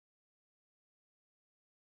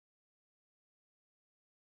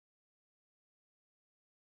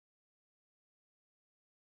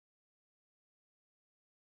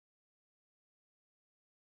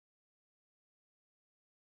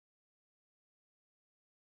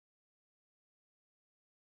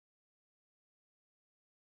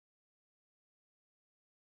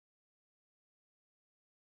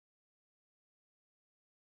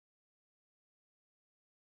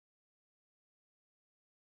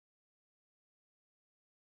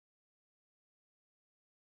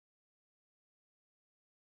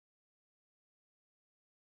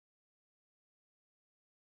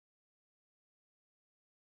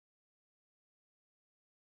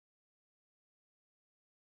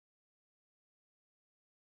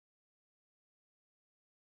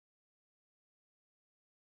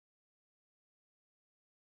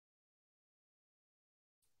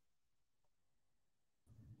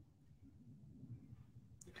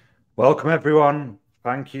Welcome, everyone.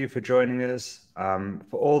 Thank you for joining us.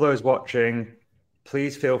 For all those watching,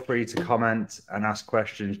 please feel free to comment and ask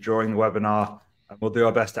questions during the webinar. And we'll do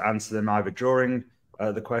our best to answer them either during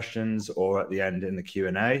the questions or at the end in the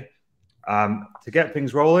Q&A. To get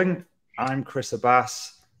things rolling, I'm Chris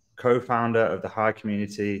Abbas, co-founder of the Hire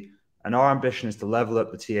Community, and our ambition is to level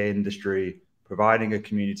up the TA industry, providing a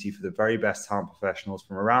community for the very best talent professionals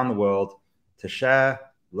from around the world to share,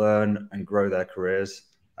 learn, and grow their careers.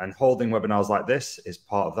 And holding webinars like this is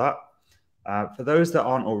part of that. For those that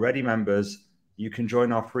aren't already members, you can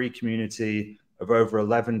join our free community of over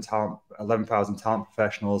 11,000 talent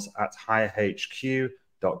professionals at hirehq.com.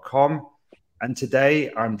 And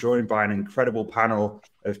today I'm joined by an incredible panel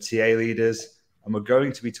of TA leaders, and we're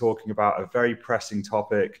going to be talking about a very pressing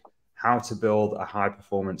topic: how to build a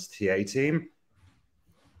high-performance TA team.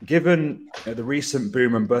 Given the recent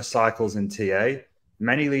boom and bust cycles in TA,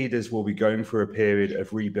 many leaders will be going through a period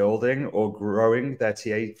of rebuilding or growing their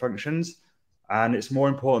TA functions. And it's more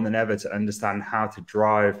important than ever to understand how to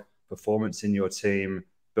drive performance in your team,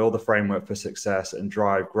 build a framework for success, and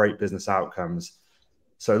drive great business outcomes.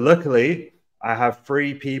 So luckily, I have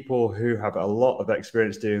three people who have a lot of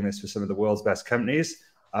experience doing this for some of the world's best companies.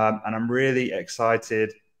 And I'm really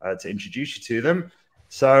excited to introduce you to them.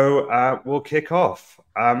 So we'll kick off.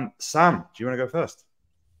 Sam, do you want to go first?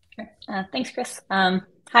 Sure. Thanks, Chris. Hi,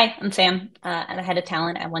 I'm Sam. I'm the head of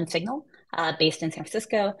talent at OneSignal, based in San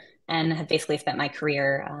Francisco, and have basically spent my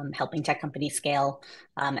career helping tech companies scale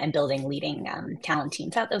and building leading talent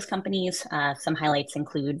teams at those companies. Some highlights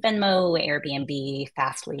include Venmo, Airbnb,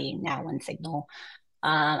 Fastly, now OneSignal.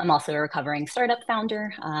 I'm also a recovering startup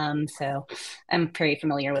founder, so I'm very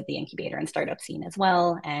familiar with the incubator and startup scene as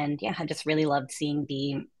well. And yeah, I just really loved seeing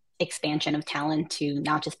the expansion of talent to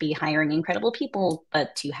not just be hiring incredible people,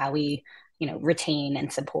 but to how we, retain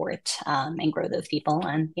and support and grow those people.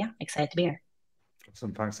 And yeah, excited to be here.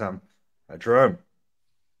 Awesome, thanks, Sam. Jerome.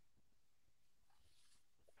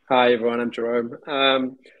 Hi, everyone. I'm Jerome.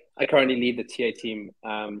 I currently lead the TA team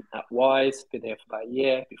at Wise. Been there for about a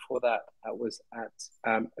year. Before that, I was at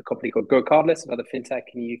a company called Go Cardless, another fintech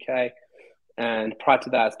in the UK. And prior to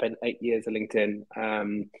that, I spent 8 years at LinkedIn,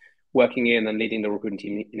 working in and leading the recruitment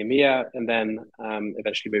team in EMEA, and then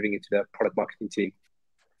eventually moving into the product marketing team.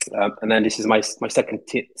 And then this is my second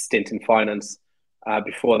stint in finance.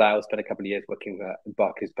 Before that, I spent a couple of years working at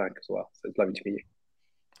Barclays Bank as well. So it's lovely to meet you.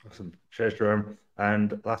 Awesome. Cheers, Jerome.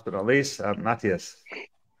 And last but not least, Matthias.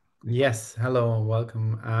 Yes, hello,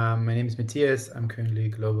 welcome. My name is Matthias. I'm currently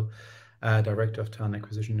Global Director of Talent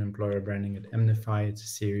Acquisition and Employer Branding at Amnify. It's a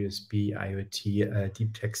Series B IoT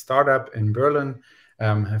deep tech startup in Berlin.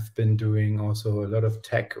 Have been doing also a lot of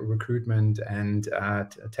tech recruitment and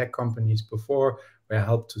tech companies before, where I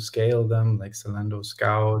helped to scale them, like Zalando,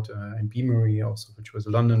 Scout, and Beamery also, which was a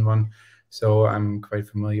London one. So I'm quite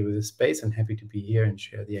familiar with this space and happy to be here and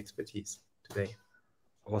share the expertise today.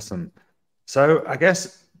 Awesome. So I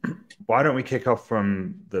guess, why don't we kick off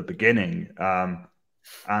from the beginning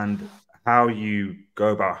and how you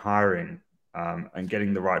go about hiring and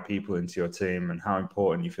getting the right people into your team and how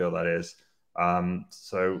important you feel that is.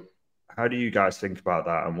 So how do you guys think about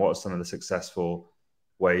that, and what are some of the successful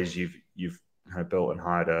ways you've kind of built and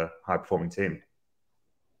hired a high performing team?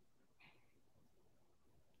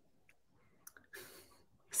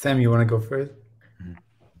 Sam, you want to go first?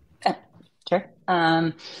 Sure.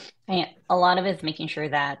 A lot of it is making sure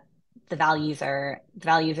that the values are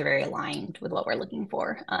very aligned with what we're looking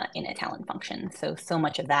for in a talent function. So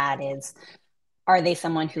much of that is, are they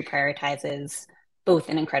someone who prioritizes both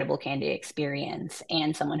an incredible candidate experience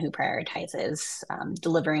and someone who prioritizes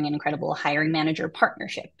delivering an incredible hiring manager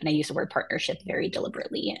partnership? And I use the word partnership very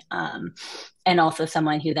deliberately. And also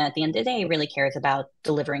someone who then at the end of the day really cares about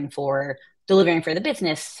delivering for the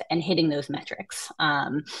business and hitting those metrics.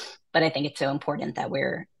 But I think it's so important that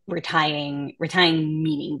we're tying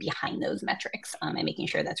meaning behind those metrics and making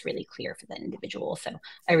sure that's really clear for the individual. So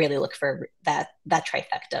I really look for that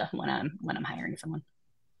trifecta when I'm hiring someone.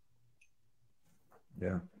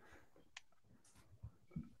 Yeah.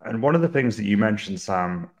 And one of the things that you mentioned,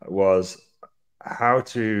 Sam, was how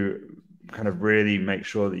to kind of really make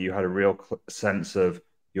sure that you had a real sense of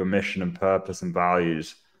your mission and purpose and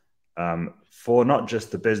values for not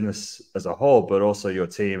just the business as a whole, but also your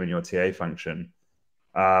team and your TA function.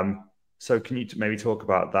 So can you maybe talk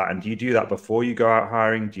about that? And do you do that before you go out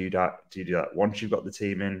hiring? Do you do that once you've got the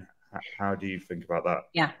team in? How do you think about that?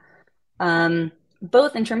 Yeah.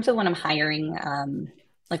 Both in terms of when I'm hiring,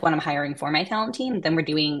 like when I'm hiring for my talent team, then we're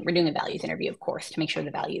doing a values interview, of course, to make sure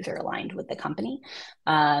the values are aligned with the company,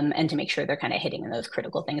 and to make sure they're kind of hitting those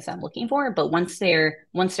critical things I'm looking for. But once they're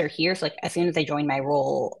here, so like as soon as I join my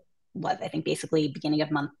role, was, I think, basically beginning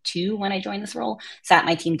of month 2 when I joined this role, sat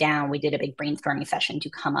my team down. We did a big brainstorming session to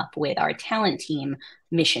come up with our talent team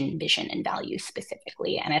mission, vision, and values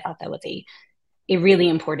specifically. And I thought that was a really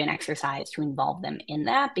important exercise to involve them in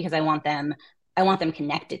that, because I want them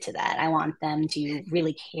connected to that. I want them to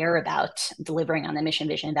really care about delivering on the mission,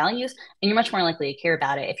 vision, and values. And you're much more likely to care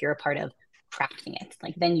about it if you're a part of crafting it.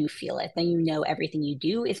 Like, then you feel it. Then you know everything you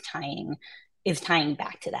do is tying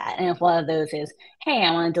back to that. And if one of those is, hey,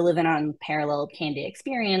 I want to deliver on unparalleled candidate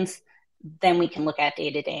experience, then we can look at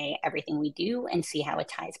day-to-day everything we do and see how it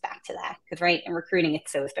ties back to that. Because, right, in recruiting,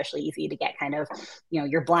 it's so especially easy to get kind of,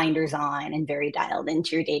 your blinders on and very dialed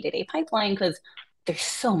into your day-to-day pipeline, because there's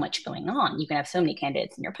so much going on. You can have so many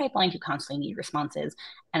candidates in your pipeline who constantly need responses.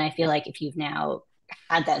 And I feel like if you've now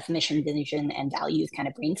had that mission, vision, and values kind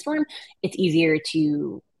of brainstorm, it's easier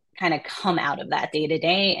to kind of come out of that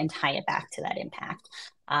day-to-day and tie it back to that impact.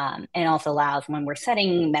 And also allows, when we're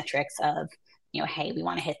setting metrics of, hey, we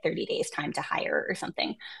want to hit 30 days time to hire or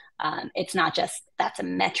something. It's not just that's a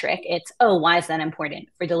metric. It's, oh, why is that important?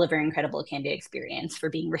 For delivering incredible candidate experience, for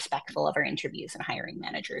being respectful of our interviews and hiring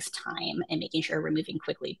managers' time, and making sure we're moving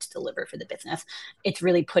quickly to deliver for the business. It's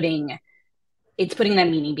really putting that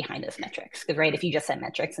meaning behind those metrics. Because, right, if you just set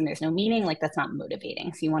metrics and there's no meaning, like, that's not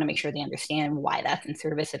motivating. So you want to make sure they understand why that's in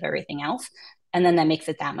service of everything else. And then that makes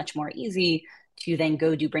it that much more easy to then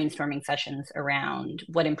go do brainstorming sessions around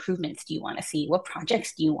what improvements do you want to see? What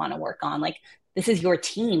projects do you want to work on? Like, this is your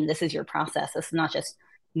team. This is your process. This is not just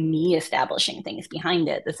me establishing things behind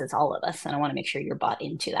it. This is all of us. And I want to make sure you're bought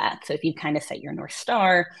into that. So if you kind of set your North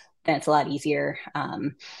Star, then it's a lot easier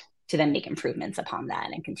to then make improvements upon that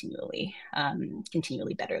and continually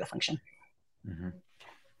better the function. Mm-hmm.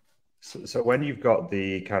 So when you've got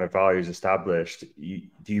the kind of values established,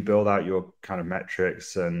 do you build out your kind of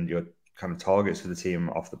metrics and your kind of targets for the team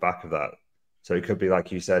off the back of that? So it could be, like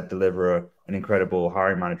you said, deliver an incredible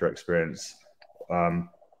hiring manager experience. And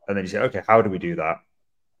then you say, okay, how do we do that?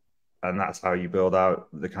 And that's how you build out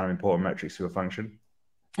the kind of important metrics to a function.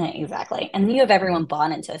 Exactly. And you have everyone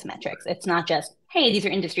bought into those metrics. It's not just, hey, these are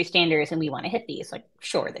industry standards and we want to hit these. Like,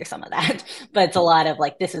 sure, there's some of that, but it's a lot of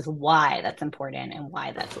like, this is why that's important and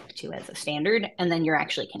why that's looked to as a standard. And then you're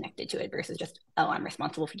actually connected to it versus just, oh, I'm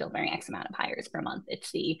responsible for delivering X amount of hires per month.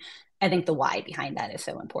 I think the why behind that is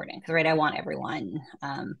so important. Because, right, I want everyone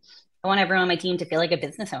on my team to feel like a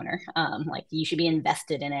business owner. Like, you should be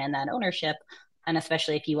invested in it and that ownership. And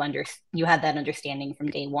especially if you have that understanding from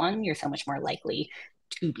day one, you're so much more likely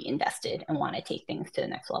to be invested and want to take things to the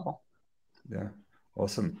next level. Yeah,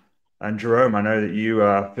 awesome. And Jerome, I know that you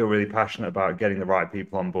feel really passionate about getting the right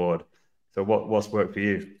people on board. So what's worked for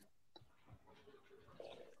you?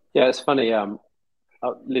 Yeah, it's funny.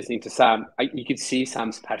 Listening to Sam, you could see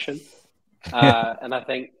Sam's passion, and I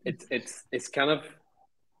think it's kind of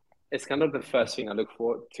the first thing I look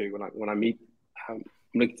forward to when I meet. I'm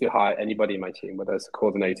looking to hire anybody in my team, whether it's a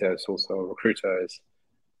coordinator, it's also a recruiter. Is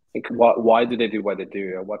think why do they do what they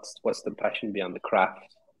do? What's the passion beyond the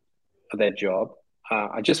craft of their job?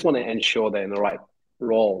 I just want to ensure they're in the right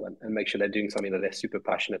role and make sure they're doing something that they're super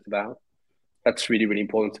passionate about. That's really, really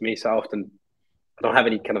important to me. So I don't have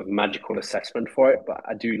any kind of magical assessment for it, but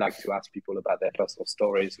I do like to ask people about their personal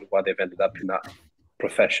stories and why they've ended up in that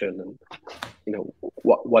profession, and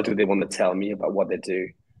what do they want to tell me about what they do.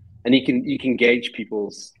 And you can gauge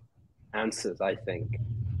people's answers, I think,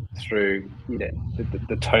 through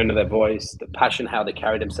the tone of their voice, the passion, how they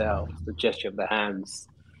carry themselves, the gesture of their hands.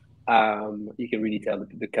 You can really tell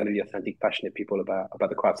the kind of the authentic, passionate people about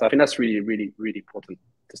the craft. So I think that's really, really, really important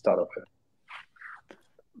to start off with.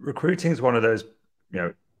 Recruiting is one of those,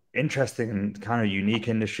 interesting and kind of unique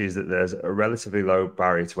industries that there's a relatively low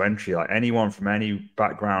barrier to entry. Like, anyone from any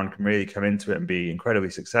background can really come into it and be incredibly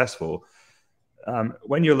successful.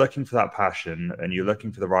 When you're looking for that passion and you're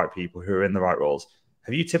looking for the right people who are in the right roles,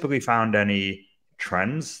 have you typically found any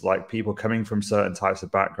trends, like people coming from certain types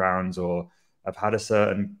of backgrounds or have had a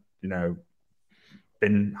certain,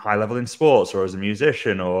 been high level in sports or as a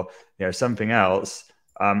musician or, something else?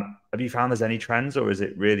 Have you found there's any trends, or is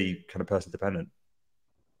it really kind of person dependent?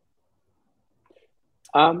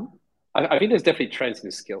 I think there's definitely trends in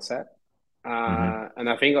the skill set. And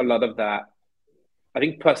I think a lot of that, I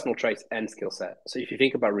think personal traits and skill set. So if you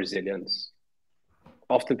think about resilience,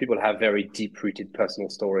 often people have very deep-rooted personal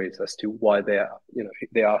stories as to why they are,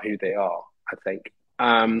 they are who they are, I think.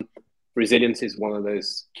 Resilience is one of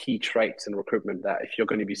those key traits in recruitment that if you're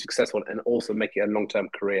going to be successful and also make it a long-term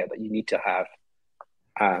career, that you need to have,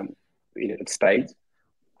 in spades.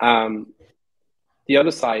 The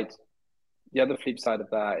other flip side of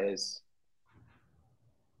that is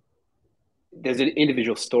there's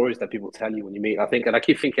individual stories that people tell you when you meet. I think, and I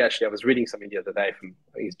keep thinking, actually, I was reading something the other day from,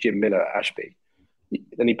 I think it's Jim Miller at Ashby.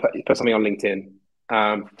 Then he put something on LinkedIn.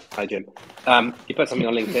 Hi, Jim. He put something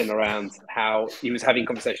on LinkedIn around how he was having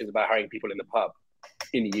conversations about hiring people in the pub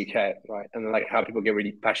in the UK, right? And like how people get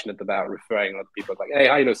really passionate about referring other people. Like, hey,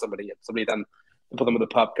 I know somebody then put them at the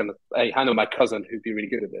pub, kind of, hey, I know my cousin who'd be really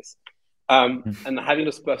good at this. And having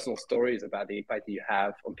those personal stories about the impact that you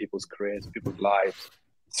have on people's careers, people's lives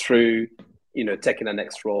through, you know, taking the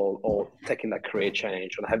next role or taking that career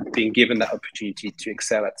change or having been given that opportunity to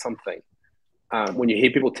excel at something. When you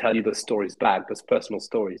hear people tell you those stories back, those personal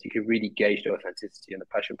stories, you can really gauge the authenticity and the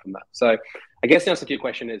passion from that. So I guess the answer to your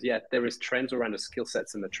question is, yeah, there is trends around the skill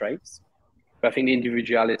sets and the traits, but I think the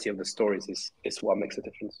individuality of the stories is what makes a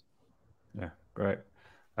difference. Yeah, great.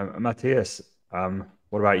 Matthias,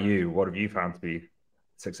 what about you? What have you found to be a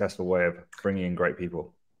successful way of bringing in great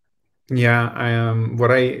people? Yeah,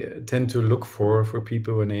 what I tend to look for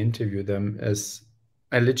people when I interview them is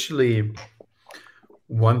I literally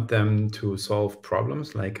want them to solve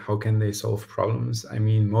problems. Like, how can they solve problems? I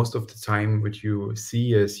mean, most of the time what you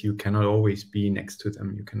see is you cannot always be next to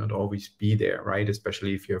them. You cannot always be there, right?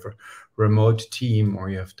 Especially if you have a remote team or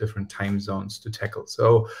you have different time zones to tackle.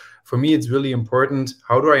 So for me, it's really important.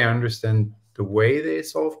 How do I understand the way they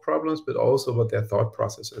solve problems, but also what their thought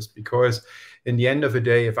process is? Because in the end of the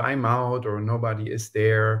day, if I'm out or nobody is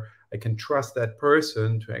there, I can trust that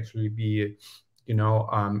person to actually be, you know,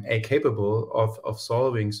 capable of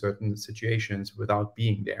solving certain situations without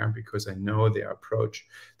being there, because I know their approach,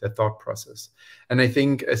 their thought process. And I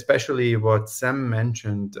think especially what Sam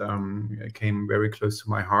mentioned came very close to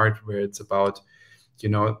my heart, where it's about, you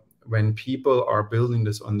know, when people are building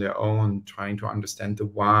this on their own, trying to understand the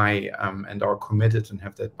why and are committed and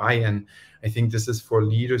have that buy-in, I think this is for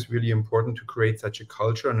leaders really important to create such a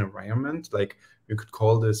culture and environment. Like, we could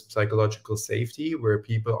call this psychological safety, where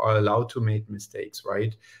people are allowed to make mistakes,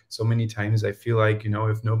 right? So many times I feel like, you know,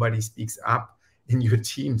 if nobody speaks up in your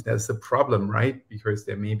team, that's a problem, right? Because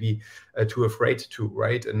they may be too afraid to,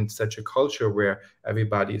 right? And such a culture where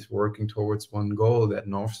everybody is working towards one goal, that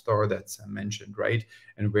North Star that Sam mentioned, right?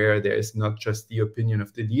 And where there is not just the opinion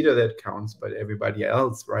of the leader that counts, but everybody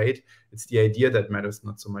else, right? It's the idea that matters,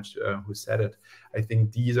 not so much who said it. I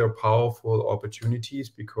think these are powerful opportunities,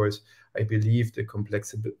 because I believe the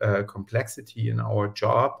complexity in our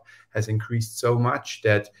job has increased so much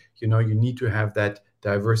that, you know, you need to have that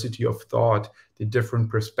diversity of thought, the different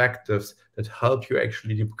perspectives that help you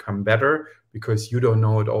actually to become better, because you don't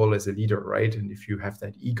know it all as a leader, right? And if you have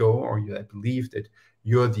that ego or you that belief that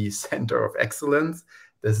you're the center of excellence,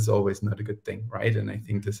 this is always not a good thing, right? And I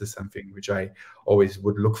think this is something which I always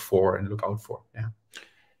would look for and look out for. Yeah.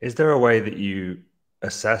 Is there a way that you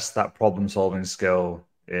assess that problem-solving skill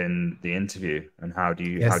in the interview, and how do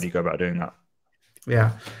you go about doing that?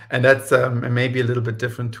 Yeah, and that's maybe a little bit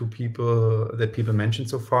different to people mentioned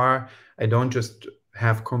so far. I don't just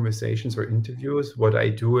have conversations or interviews. What I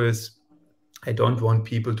do is, I don't want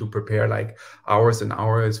people to prepare like hours and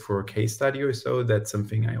hours for a case study or so. That's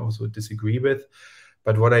something I also disagree with.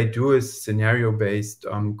 But what I do is scenario-based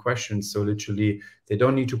questions. So literally, they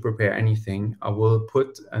don't need to prepare anything. I will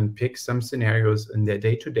put and pick some scenarios in their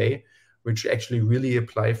day-to-day, which actually really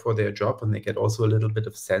apply for their job, and they get also a little bit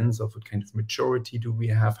of sense of what kind of maturity do we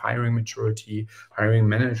have, hiring maturity, hiring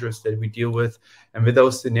managers that we deal with. And with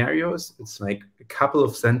those scenarios, it's like a couple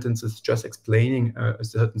of sentences just explaining a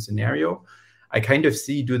certain scenario. I kind of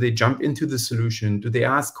see, do they jump into the solution? Do they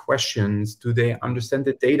ask questions? Do they understand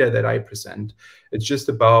the data that I present? It's just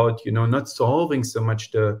about, you know, not solving so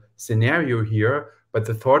much the scenario here, but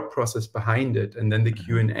the thought process behind it. And then the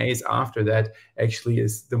Q&As after that actually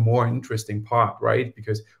is the more interesting part, right?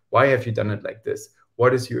 Because why have you done it like this?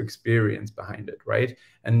 What is your experience behind it, right?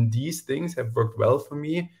 And these things have worked well for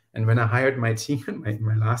me. And when I hired my team,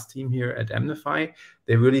 my last team here at Emnify,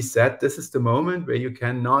 they really said, this is the moment where you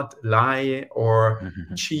cannot lie or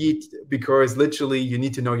cheat, because literally you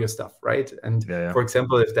need to know your stuff, right? And for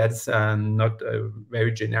example, if that's not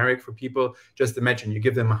very generic for people, just imagine you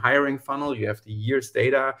give them a hiring funnel, you have the year's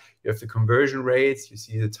data, you have the conversion rates, you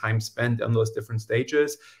see the time spent on those different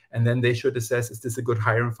stages, and then they should assess, is this a good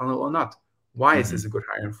hiring funnel or not? Why is this a good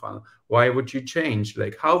hiring funnel? Why would you change?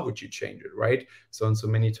 Like, how would you change it, right? So, and so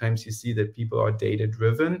many times you see that people are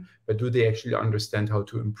data-driven, but do they actually understand how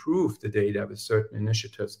to improve the data with certain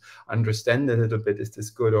initiatives? Understand a little bit, is this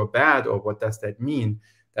good or bad, or what does that mean?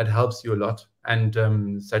 That helps you a lot.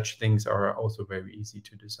 And such things are also very easy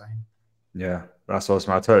to design. Yeah, that's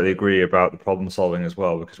awesome. I totally agree about the problem solving as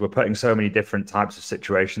well, because we're putting so many different types of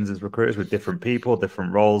situations as recruiters with different people,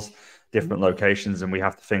 different roles, different locations, and we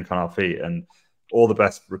have to think on our feet. And all the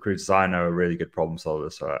best recruiters I know are really good problem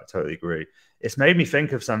solvers. So I totally agree. It's made me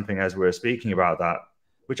think of something as we're speaking about that,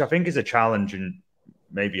 which I think is a challenge, and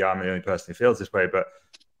maybe I'm the only person who feels this way, but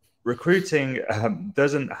recruiting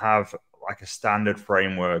doesn't have like a standard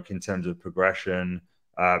framework in terms of progression.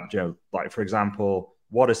 Like for example,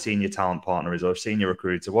 what a senior talent partner is, or a senior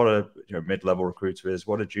recruiter, what a mid-level recruiter is,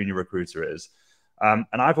 what a junior recruiter is. And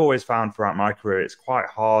I've always found throughout my career, it's quite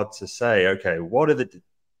hard to say, okay, what's the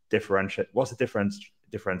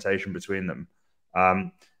differentiation between them?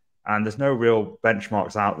 And there's no real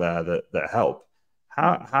benchmarks out there that help.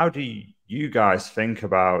 How do you guys think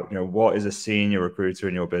about, what is a senior recruiter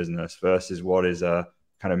in your business versus what is a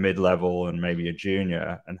kind of mid-level and maybe a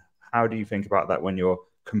junior? And how do you think about that when you're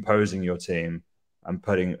composing your team and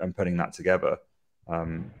putting that together?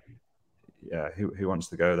 Who wants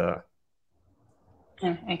to go there?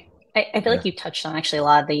 I feel like you touched on actually a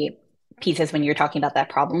lot of the pieces when you're talking about that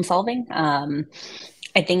problem solving.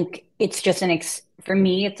 I think it's just for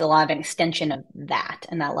me, it's a lot of an extension of that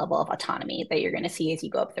and that level of autonomy that you're going to see as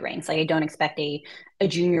you go up the ranks. Like, I don't expect a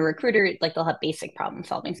junior recruiter, like, they'll have basic problem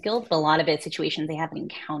solving skills, but a lot of it's situations they haven't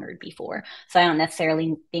encountered before. So I don't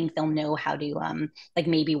necessarily think they'll know how to like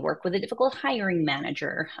maybe work with a difficult hiring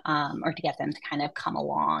manager, or to get them to kind of come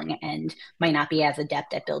along, and might not be as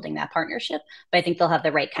adept at building that partnership. But I think they'll have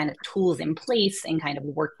the right kind of tools in place and kind of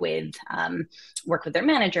work with their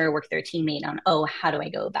manager, work with their teammate on, how do I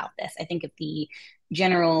go about this? I think if the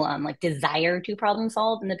general like desire to problem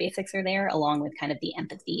solve and the basics are there, along with kind of the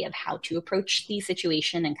empathy of how to approach the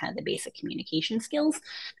situation and kind of the basic communication skills,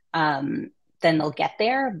 then they'll get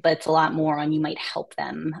there. But it's a lot more on, you might help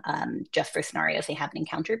them just for scenarios they haven't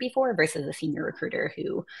encountered before, versus a senior recruiter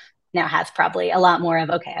who now has probably a lot more of,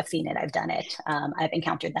 okay, I've seen it, I've done it, I've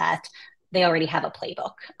encountered that. They already have a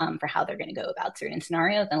playbook for how they're going to go about certain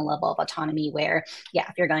scenarios, and a level of autonomy where,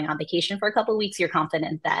 if you're going on vacation for a couple of weeks, you're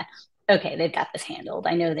confident that, okay, they've got this handled.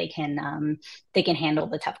 I know they can handle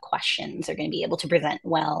the tough questions. They're going to be able to present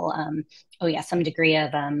well. Some degree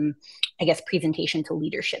of, I guess, presentation to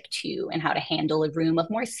leadership too, and how to handle a room of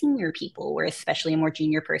more senior people, where especially a more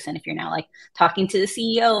junior person, if you're now like talking to the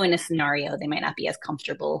CEO in a scenario, they might not be as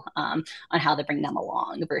comfortable on how to bring them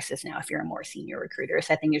along, versus now if you're a more senior recruiter.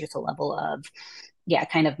 So I think there's just a level of,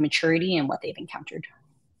 kind of maturity in what they've encountered.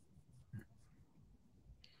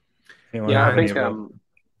 I think...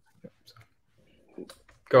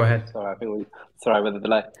 Go ahead. Sorry with the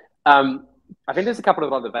delay. I think there's a couple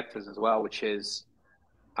of other vectors as well, which is,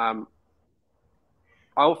 I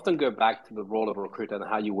often go back to the role of a recruiter and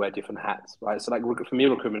how you wear different hats, right? So like for me,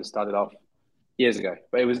 recruitment started off years ago,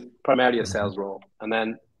 but it was primarily a sales role. And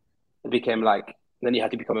then it became then you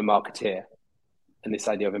had to become a marketeer, and this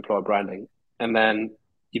idea of employer branding. And then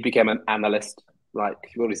you became an analyst, like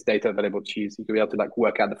all this data available to use. You could be able to like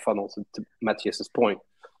work out the funnels, to Matthias's point,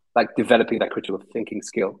 like developing that critical thinking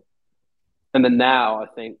skill. And then now I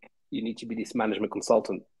think you need to be this management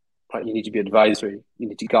consultant, right? You need to be advisory. You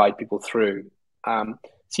need to guide people through. So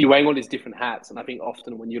you're wearing all these different hats. And I think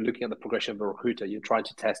often when you're looking at the progression of a recruiter, you're trying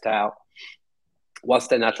to test out what's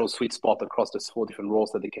their natural sweet spot across those 4 different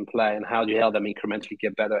roles that they can play, and how do you help them incrementally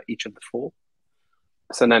get better at each of the 4.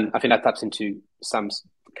 So then I think that taps into Sam's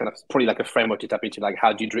kind of probably like a framework to tap into, like,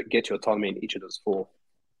 how do you get your autonomy in each of those 4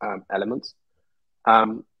 elements?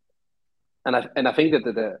 And I think that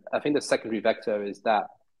the secondary vector is that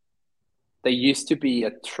there used to be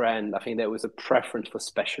a trend. I think there was a preference for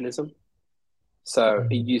specialism. So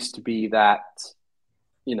it used to be that,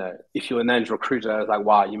 if you're an angel recruiter, it's like,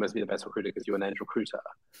 wow, you must be the best recruiter because you're an angel recruiter.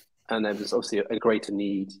 And there was obviously a greater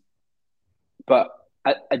need. But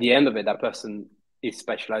at the end of it, that person is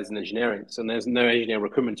specialized in engineering. So there's no engineering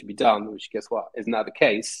recruitment to be done, which, guess what, is not the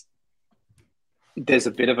case. There's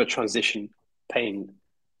a bit of a transition pain.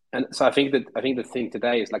 And so I think the thing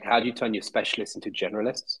today is, like, how do you turn your specialists into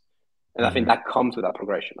generalists? And I think that comes with that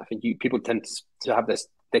progression. I think people tend to have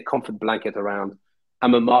their comfort blanket around,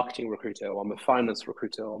 I'm a marketing recruiter, or I'm a finance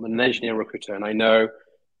recruiter, or I'm an engineering recruiter, and I know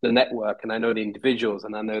the network, and I know the individuals,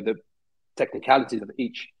 and I know the technicalities of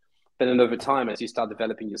each. But then over time, as you start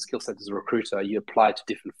developing your skill set as a recruiter, you apply to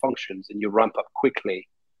different functions, and you ramp up quickly,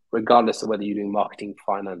 regardless of whether you're doing marketing,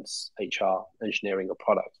 finance, HR, engineering, or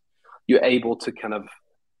product. You're able to kind of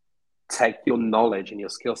take your knowledge and your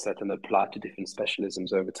skill set and apply to different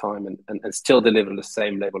specialisms over time, and still deliver the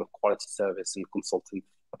same level of quality service and consultant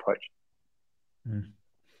approach.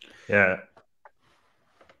 Yeah.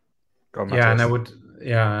 And I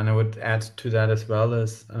would add to that as well,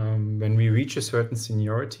 as when we reach a certain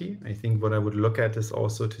seniority, I think what I would look at is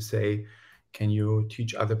also to say, Can you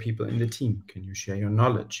teach other people in the team? Can you share your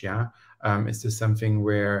knowledge? Yeah. Is this something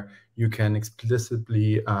where you can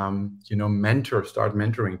explicitly, start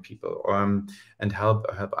mentoring people, and help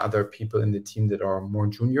other people in the team that are more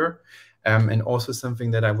junior? And also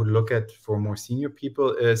something that I would look at for more senior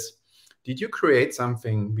people is, did you create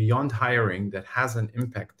something beyond hiring that has an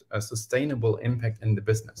impact, a sustainable impact in the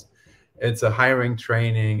business? It's a hiring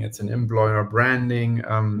training, it's an employer branding,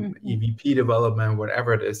 EVP development,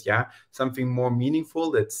 whatever it is. Yeah, something more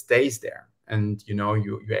meaningful that stays there, and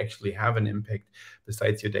you actually have an impact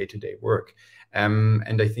besides your day-to-day work.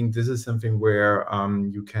 And I think this is something where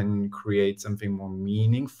you can create something more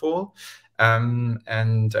meaningful.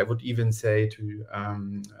 And I would even say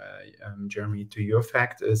to Jeremy, to your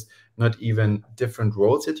fact, is not even different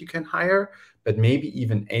roles that you can hire, but maybe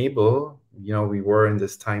even able, we were in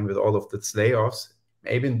this time with all of the layoffs,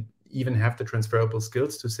 maybe even have the transferable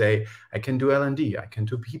skills to say, I can do L&D, I can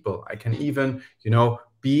do people, I can even,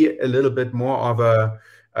 be a little bit more of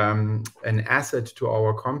an asset to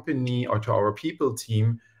our company or to our people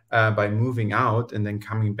team by moving out and then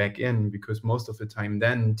coming back in, because most of the time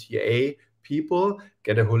then TA people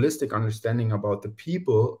get a holistic understanding about the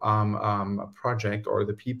people project or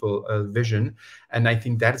the people vision. And I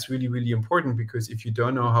think that's really, really important, because if you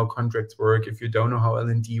don't know how contracts work, if you don't know how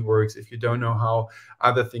L&D works, if you don't know how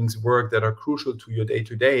other things work that are crucial to your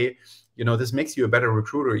day-to-day, this makes you a better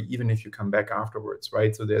recruiter, even if you come back afterwards,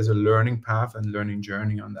 right? So there's a learning path and learning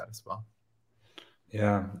journey on that as well.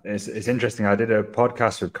 Yeah, it's interesting. I did a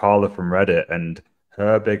podcast with Carla from Reddit, and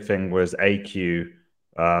her big thing was AQ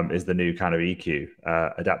is the new kind of EQ,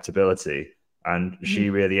 adaptability. And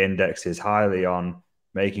she really indexes highly on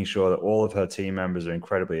making sure that all of her team members are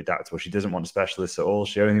incredibly adaptable. She doesn't want specialists at all.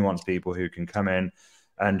 She only wants people who can come in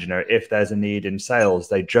and, if there's a need in sales,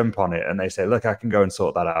 they jump on it and they say, look, I can go and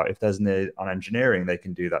sort that out. If there's a need on engineering, they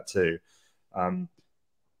can do that too. And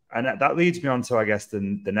that leads me on to, I guess,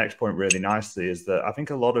 the next point really nicely, is that I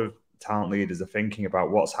think a lot of talent leaders are thinking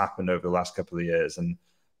about what's happened over the last couple of years, and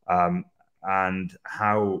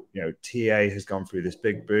how TA has gone through this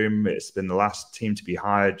big boom. It's been the last team to be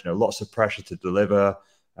hired, lots of pressure to deliver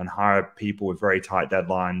and hire people with very tight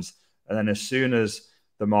deadlines. And then as soon as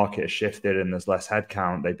the market has shifted and there's less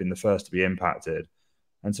headcount, they've been the first to be impacted.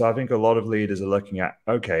 And so I think a lot of leaders are looking at,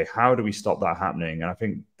 okay, how do we stop that happening? And I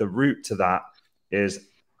think the route to that is,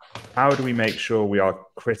 how do we make sure we are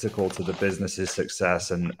critical to the business's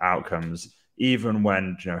success and outcomes, even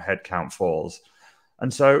when headcount falls?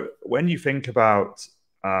 And so when you think about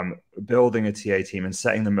building a TA team and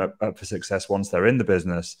setting them up for success once they're in the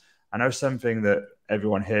business, I know something that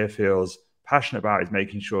everyone here feels passionate about is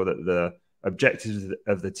making sure that the objectives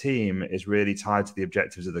of the team is really tied to the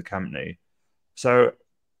objectives of the company. So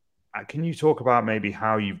can you talk about maybe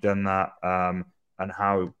how you've done that, and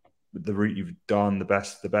how the route you've done, the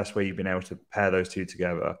best way you've been able to pair those two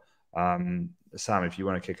together? Sam, if you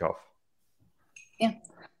want to kick off. Yeah.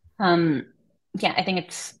 Yeah, I think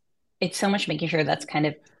it's so much making sure that's kind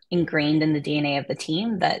of ingrained in the DNA of the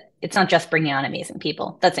team, that it's not just bringing on amazing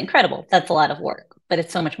people. That's incredible. That's a lot of work, but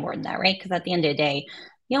it's so much more than that, right? Because at the end of the day,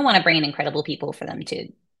 you don't want to bring in incredible people for them to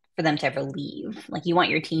ever leave. Like, you want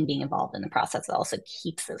your team being involved in the process that also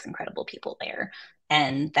keeps those incredible people there.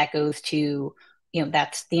 And that goes to,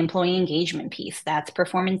 that's the employee engagement piece, that's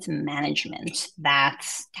performance management,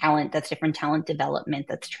 that's talent, that's different talent development,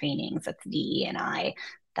 that's trainings, that's DE&I,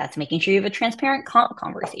 that's making sure you have a transparent comp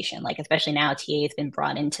conversation. Like, especially now, TA has been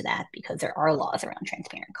brought into that because there are laws around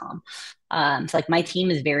transparent comp. So like, my team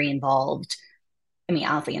is very involved,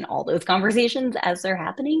 honestly, in all those conversations as they're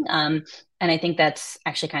happening. And I think that's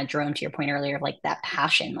actually kind of, Jerome, to your point earlier, of like that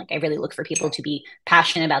passion. Like, I really look for people to be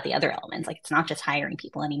passionate about the other elements. Like, it's not just hiring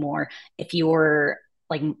people anymore. If you're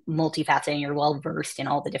like multifaceted and you're well versed in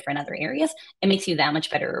all the different other areas, it makes you that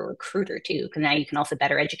much better a recruiter too, because now you can also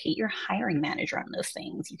better educate your hiring manager on those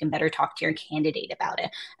things. You can better talk to your candidate about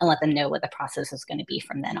it and let them know what the process is going to be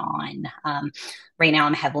from then on. Right now,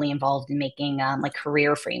 I'm heavily involved in making like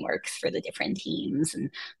career frameworks for the different teams,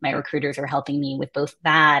 and my recruiters are helping me with both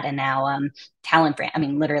that and now talent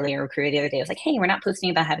brand. Literally, a recruiter the other day was like, "Hey, we're not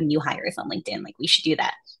posting about having new hires on LinkedIn. Like, we should do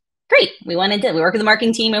that." Great. We went and did. We work with the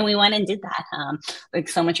marketing team and we went and did that. Like,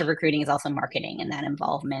 so much of recruiting is also marketing and that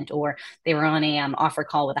involvement. Or they were on a offer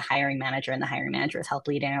call with a hiring manager, and the hiring manager was help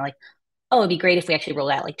lead, and they're like, "Oh, it'd be great if we actually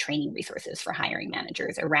rolled out like training resources for hiring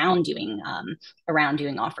managers around doing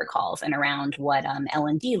offer calls and around what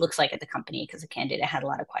L&D looks like at the company," because the candidate had a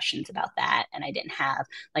lot of questions about that, and I didn't have,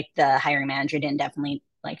 like, the hiring manager didn't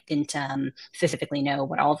specifically know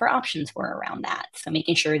what all of our options were around that. So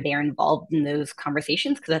making sure they're involved in those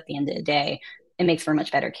conversations, because at the end of the day, it makes for a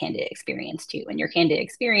much better candidate experience too. And your candidate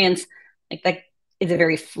experience, like that is a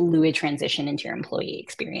very fluid transition into your employee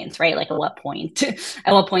experience, right? Like at what point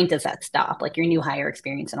does that stop? Like your new hire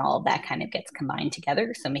experience and all of that kind of gets combined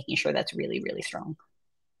together. So making sure that's really, really strong.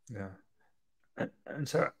 Yeah. And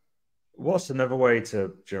so what's another way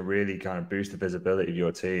to really kind of boost the visibility of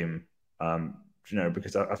your team?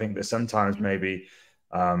 Because I think that sometimes maybe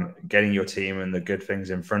getting your team and the good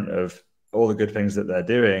things in front of all the good things that they're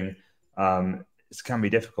doing, it can be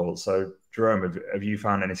difficult. So Jerome, have you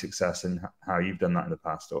found any success in how you've done that in the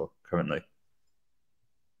past or currently?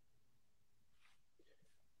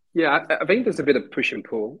 Yeah, I think there's a bit of push and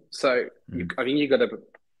pull. So I think you got to,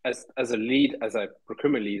 as a lead, as a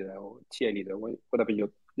recruitment leader or TA leader, whatever your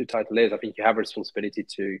title is, I think you have a responsibility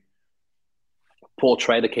to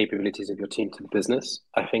portray the capabilities of your team to the business.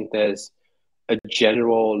 I think there's a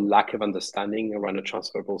general lack of understanding around the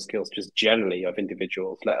transferable skills, just generally of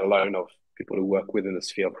individuals, let alone of people who work within the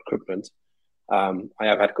sphere of recruitment. I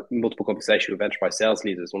have had multiple conversations with enterprise sales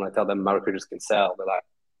leaders. When I tell them my recruiters can sell, they're like,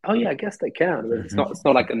 "Oh yeah, I guess they can." It's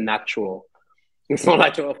not like a natural. It's not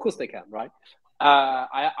natural. Of course they can, right?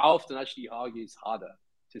 I often actually argue it's harder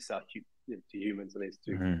to sell to humans than it is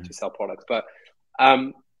to sell products. But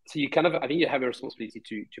so you kind of, I think you have a responsibility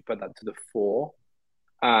to put that to the fore,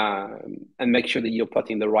 and make sure that you're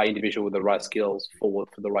putting the right individual with the right skills forward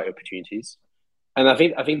for the right opportunities. And I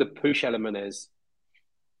think the push element is,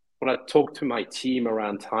 when I talk to my team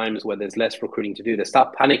around times where there's less recruiting to do, they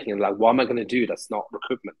start panicking and like, what am I going to do? That's not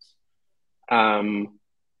recruitment.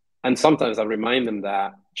 And sometimes I remind them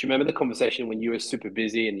that, do you remember the conversation when you were super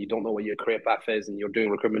busy and you don't know what your career path is and you're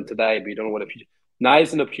doing recruitment today, but you don't know what the future. Now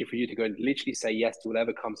is an opportunity for you to go and literally say yes to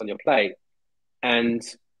whatever comes on your plate. And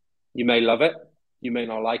you may love it, you may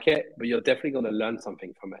not like it, but you're definitely going to learn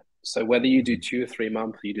something from it. So whether you do 2 or 3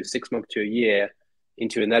 months, or you do 6 months to a year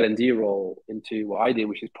into an L&D role, into what I did,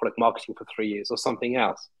 which is product marketing for 3 years or something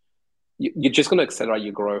else, you're just going to accelerate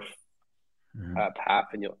your growth path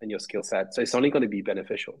and your skill set. So it's only going to be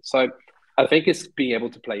beneficial. So I think it's being able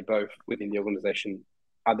to play both within the organization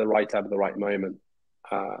at the right time, at the right moment,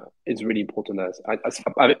 is really important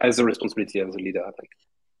as a responsibility as a leader, I think.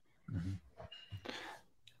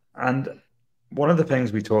 And one of the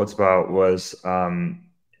things we talked about was,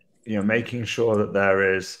 making sure that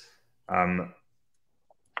there is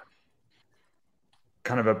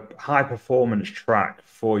kind of a high performance track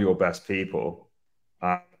for your best people,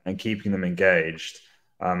 and keeping them engaged,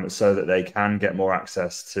 so that they can get more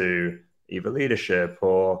access to either leadership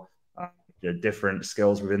or different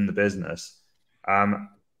skills within the business.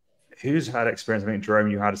 Who's had experience? I think, Jerome,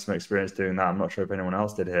 you had some experience doing that. I'm not sure if anyone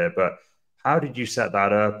else did here, but how did you set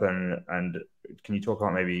that up? And can you talk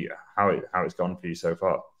about maybe how it's gone for you so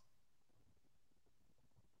far?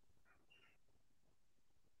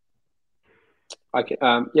 Okay.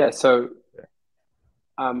 So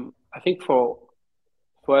I think for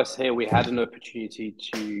us here, we had an opportunity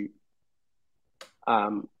to,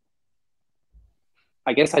 I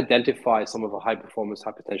guess, identify some of the high performance,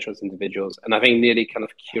 high potential individuals, and I think nearly kind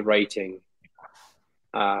of curating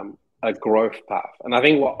a growth path. And I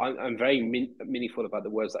think what I'm very meaningful about the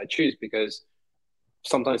words that I choose, because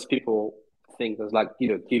sometimes people think there's like,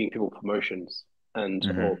 giving people promotions and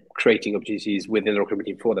or creating opportunities within the recruitment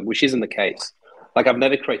team for them, which isn't the case. Like, I've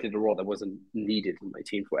never created a role that wasn't needed in my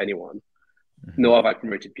team for anyone. Nor have I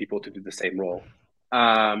promoted people to do the same role.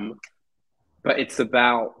 But it's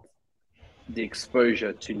about the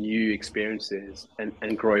exposure to new experiences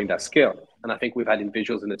and growing that skill. And I think we've had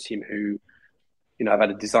individuals in the team who, I've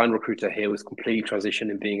had a design recruiter here who's completely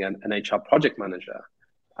transitioned in being an HR project manager.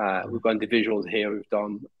 We've got individuals here who've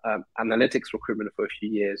done analytics recruitment for a few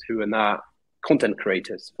years who are now content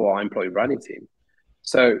creators for our employee branding team.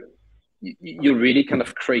 So you're really kind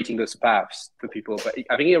of creating those paths for people, but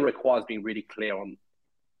I think it requires being really clear on,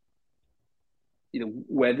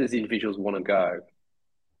 where does the individuals want to go?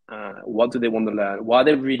 What do they want to learn? What are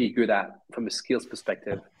they really good at from a skills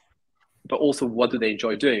perspective? But also, what do they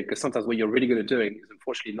enjoy doing? Because sometimes what you're really good at doing is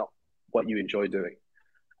unfortunately not what you enjoy doing.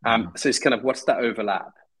 So it's kind of, what's that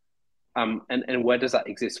overlap? And where does that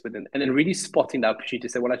exist within? And then really spotting that opportunity to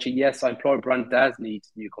say, well, actually, yes, our employer brand does need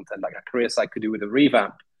new content, like a career site could do with a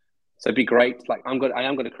revamp. So it'd be great. Like, I am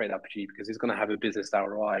going to create that opportunity because it's going to have a business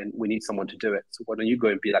ROI and we need someone to do it. So why don't you go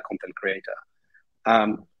and be that content creator?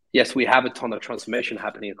 Yes, we have a ton of transformation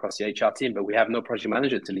happening across the HR team, but we have no project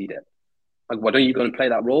manager to lead it. Like, why don't you go and play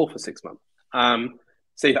that role for 6 months?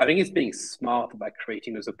 So I think it's being smart about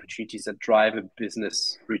creating those opportunities that drive a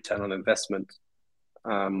business return on investment.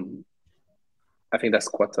 I think that's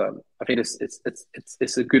quite. I think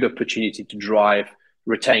it's a good opportunity to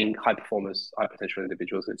retain high performers, high potential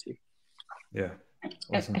individuals in the team. Yeah,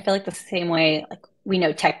 Awesome. I feel like the same way, like we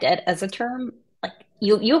know tech debt as a term, like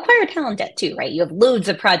you acquire talent debt too, right? You have loads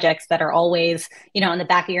of projects that are always, in the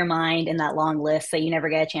back of your mind in that long list that you never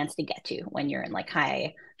get a chance to get to when you're in like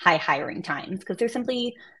high hiring times, because there's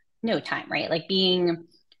simply no time, right? Like being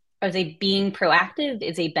proactive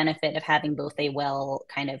is a benefit of having both a well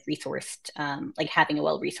kind of resourced, like having a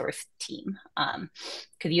well-resourced team,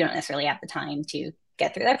 because you don't necessarily have the time to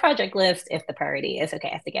get through that project list if the priority is, okay,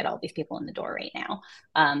 I have to get all these people in the door right now.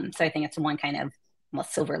 So I think it's one kind of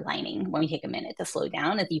almost silver lining when we take a minute to slow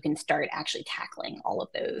down, is you can start actually tackling all of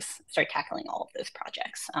those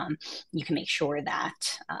projects. You can make sure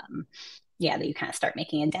that, that you kind of start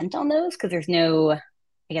making a dent on those, because there's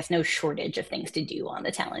no shortage of things to do on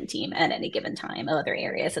the talent team at any given time, other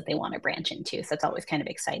areas that they want to branch into. So it's always kind of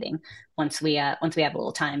exciting. Once we have a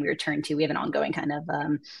little time, we have an ongoing kind of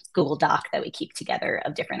Google Doc that we keep together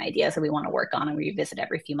of different ideas that we want to work on, and we revisit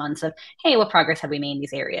every few months of, hey, what progress have we made in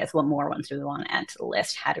these areas? What more ones do we want to add to the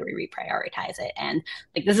list? How do we reprioritize it? And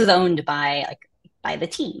like, this is owned by the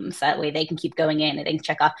teams. That way they can keep going in and they can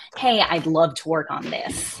check off, hey, I'd love to work on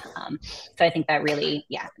this. So I think that really,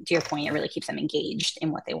 to your point, it really keeps them engaged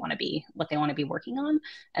in what they want to be working on.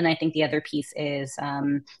 And I think the other piece is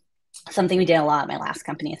something we did a lot at my last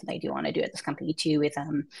company, and I do want to do at this company too, is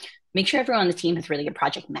make sure everyone on the team has really good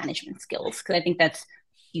project management skills, because I think that's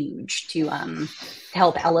huge to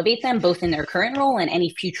help elevate them both in their current role and any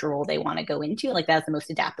future role they want to go into. Like, that's the most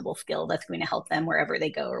adaptable skill that's going to help them wherever they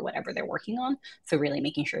go or whatever they're working on. So really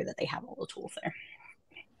making sure that they have all the tools there.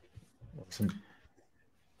 Awesome.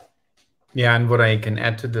 Yeah, and what I can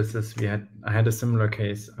add to this is I had a similar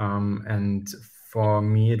case, and for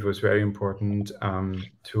me it was very important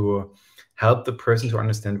to help the person to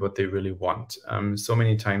understand what they really want. So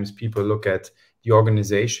many times people look at the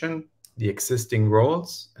organization, the existing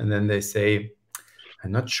roles, and then they say,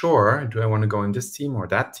 I'm not sure, do I want to go in this team or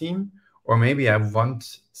that team? Or maybe I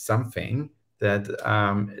want something that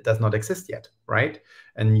does not exist yet, right?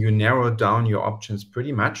 And you narrow down your options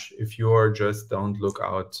pretty much if you're just don't look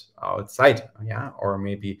outside, or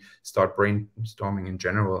maybe start brainstorming in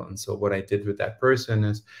general. And so what I did with that person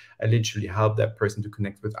is I literally helped that person to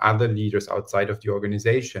connect with other leaders outside of the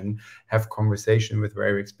organization, have conversation with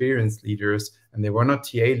very experienced leaders, and they were not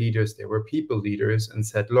TA leaders, they were people leaders, and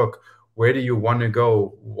said, look, where do you want to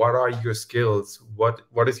go? What are your skills? What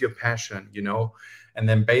is your passion? And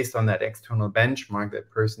then based on that external benchmark, that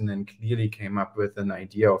person then clearly came up with an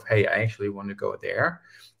idea of, hey, I actually want to go there.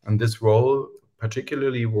 And this role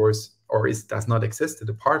particularly does not exist. The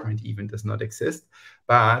department even does not exist.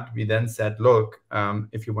 But we then said, look,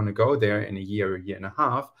 if you want to go there in a year and a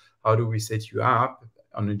half, how do we set you up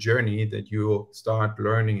on a journey that you start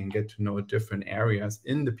learning and get to know different areas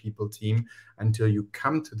in the people team until you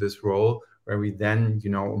come to this role where we then,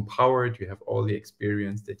 empowered, you have all the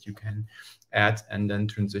experience that you can add and then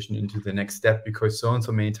transition into the next step. Because so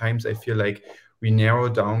many times I feel like we narrow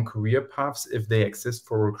down career paths if they exist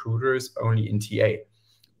for recruiters only in TA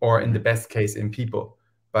or in the best case in people.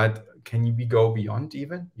 But can we go beyond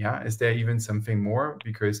even? Yeah, is there even something more?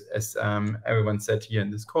 Because as everyone said here in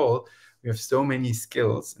this call, we have so many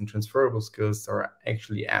skills and transferable skills that are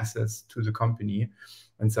actually assets to the company.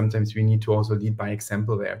 And sometimes we need to also lead by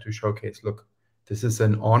example there to showcase, look, this is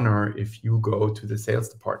an honor if you go to the sales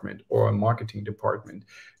department or a marketing department,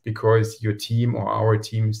 because your team or our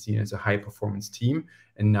team is seen as a high performance team.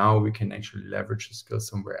 And now we can actually leverage the skills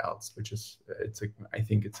somewhere else, which is, I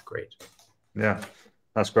think it's great. Yeah,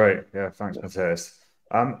 that's great. Yeah, thanks, Matthias.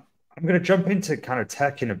 I'm going to jump into kind of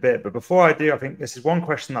tech in a bit, but before I do, I think this is one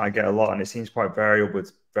question that I get a lot, and it seems quite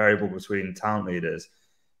variable between talent leaders,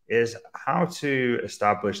 is how to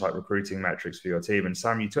establish like recruiting metrics for your team. And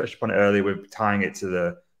Sam, you touched upon it earlier with tying it to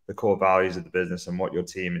the core values of the business and what your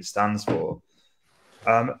team stands for.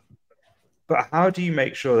 But how do you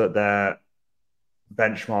make sure that they're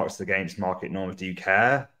benchmarks against market norms? Do you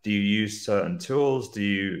care? Do you use certain tools? Do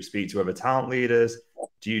you speak to other talent leaders?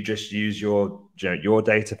 Do you just use your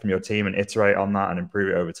data from your team and iterate on that and improve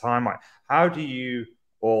it over time? Like, how do you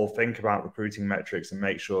all think about recruiting metrics and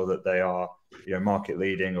make sure that they are, market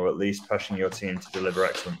leading, or at least pushing your team to deliver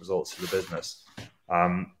excellent results for the business?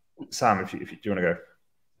 Sam, if you want to go.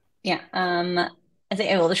 Yeah. I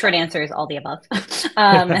say, well, the short answer is all the above.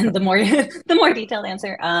 And the more detailed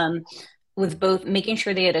answer was both making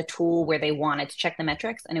sure they had a tool where they wanted to check the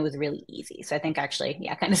metrics, and it was really easy. So I think actually,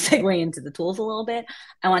 kind of segue into the tools a little bit.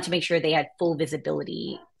 I want to make sure they had full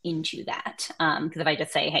visibility into that. Because if I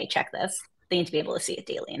just say, hey, check this, they need to be able to see it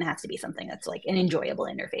daily, and it has to be something that's like an enjoyable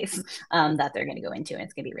interface that they're going to go into, and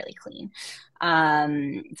it's going to be really clean.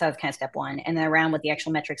 So that's kind of step one. And then around what the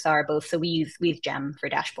actual metrics are, both, so we use GEM for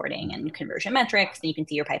dashboarding and conversion metrics, and you can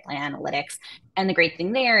see your pipeline analytics. And the great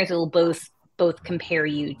thing there is it will both compare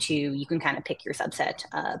you to, you can kind of pick your subset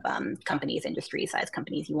of companies, industry size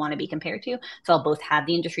companies you want to be compared to. So I'll both have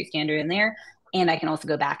the industry standard in there, and I can also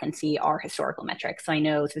go back and see our historical metrics. So I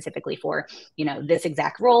know specifically for, this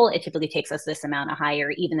exact role, it typically takes us this amount of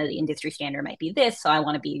hire, even though the industry standard might be this. So I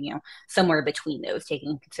want to be, somewhere between those,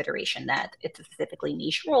 taking into consideration that it's a specifically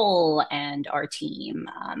niche role and our team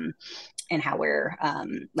and how we're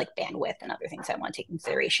like bandwidth and other things I want to take into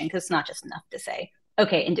consideration, because it's not just enough to say,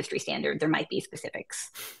 okay, industry standard, there might be specific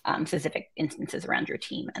instances around your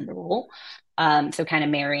team and the role. So kind of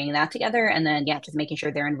marrying that together, and then, just making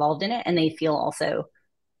sure they're involved in it and they feel also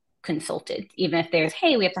consulted. Even if there's,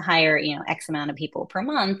 hey, we have to hire, X amount of people per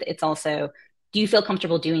month, it's also, do you feel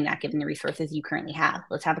comfortable doing that given the resources you currently have?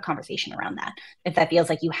 Let's have a conversation around that. If that feels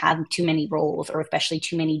like you have too many roles, or especially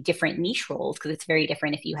too many different niche roles, because it's very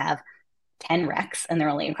different if you have 10 recs and they're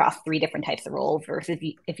only across 3 different types of roles versus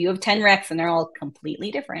if you have 10 recs and they're all completely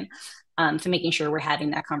different. So making sure we're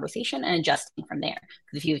having that conversation and adjusting from there.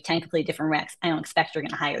 Because if you have 10 completely different recs, I don't expect you're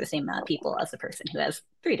going to hire the same amount of people as the person who has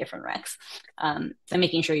 3 different recs. So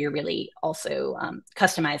making sure you're really also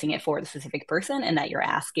customizing it for the specific person, and that your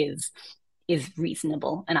ask is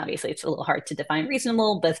reasonable. And obviously it's a little hard to define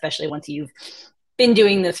reasonable, but especially once you've been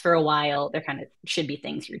doing this for a while, there kind of should be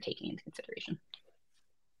things you're taking into consideration.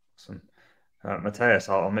 Awesome. Matthias,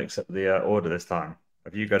 I'll mix up the order this time.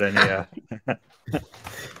 Have you got any?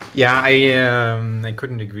 Yeah, I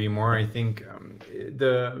couldn't agree more. I think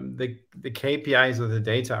the KPIs or the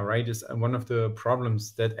data, right, is one of the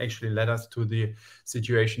problems that actually led us to the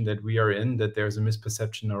situation that we are in, that there's a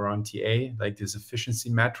misperception around TA, like these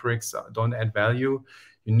efficiency metrics don't add value.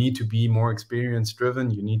 You need to be more experience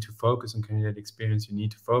driven. You need to focus on candidate experience. You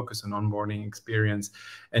need to focus on onboarding experience.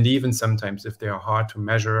 And even sometimes if they are hard to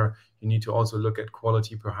measure, you need to also look at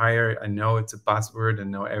quality per hire. I know it's a buzzword,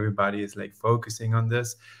 and now everybody is like focusing on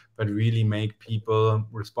this, but really make people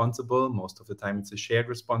responsible. Most of the time it's a shared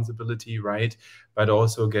responsibility, right? But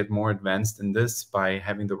also get more advanced in this by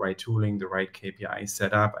having the right tooling, the right KPI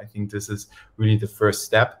set up. I think this is really the first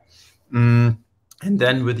step. And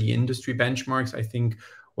then with the industry benchmarks, I think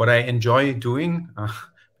what I enjoy doing,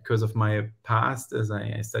 because of my past, as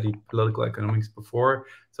I studied political economics before,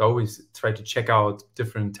 so I always try to check out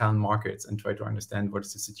different talent markets and try to understand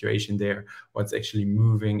what's the situation there, what's actually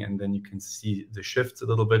moving, and then you can see the shifts a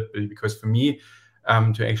little bit. Because for me,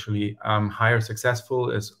 to actually hire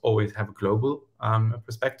successful is always have a global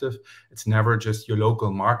perspective. It's never just your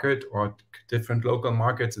local market or different local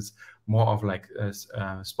markets. It's more of like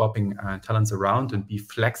swapping talents around, and be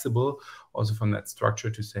flexible also from that structure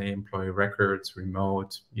to say employee records,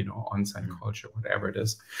 remote, on-site culture, whatever it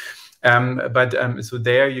is. So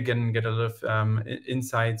there you can get a lot of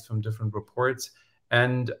insights from different reports.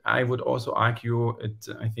 And I would also argue,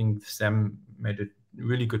 I think Sam made a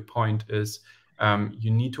really good point, is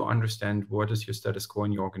you need to understand what is your status quo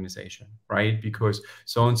in your organization, right? Because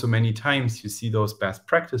so many times you see those best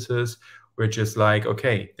practices, which is like,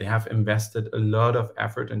 okay, they have invested a lot of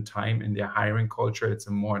effort and time in their hiring culture. It's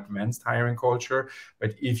a more advanced hiring culture.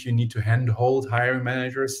 But if you need to handhold hiring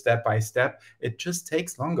managers step by step, it just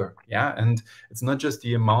takes longer. Yeah. And it's not just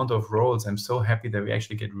the amount of roles. I'm so happy that we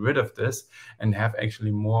actually get rid of this and have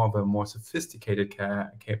actually more of a more sophisticated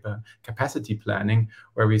capacity planning,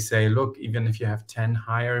 where we say, look, even if you have 10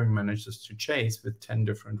 hiring managers to chase with 10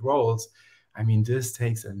 different roles, I mean, this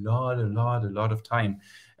takes a lot of time.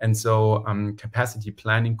 And so capacity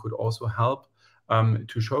planning could also help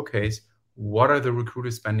to showcase what are the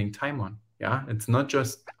recruiters spending time on. Yeah, it's not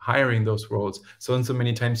just hiring those roles. So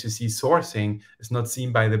many times you see sourcing is not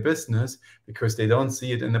seen by the business because they don't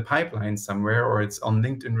see it in the pipeline somewhere, or it's on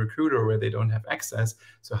LinkedIn Recruiter where they don't have access.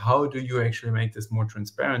 So how do you actually make this more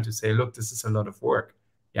transparent to say, look, this is a lot of work.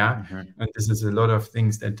 Yeah, and this is a lot of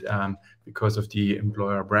things that because of the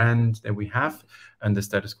employer brand that we have and the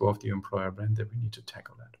status quo of the employer brand, that we need to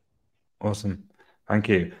tackle that. Awesome. Thank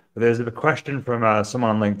you. There's a question from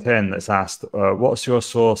someone on LinkedIn that's asked, what's your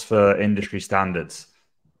source for industry standards?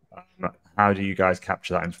 How do you guys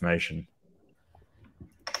capture that information?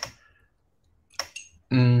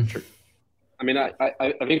 I mean,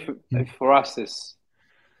 I think for us, it's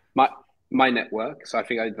my network. So I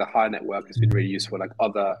think the higher network has been really useful, like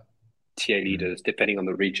other TA leaders, depending on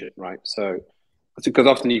the region, right? So because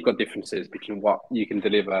often you've got differences between what you can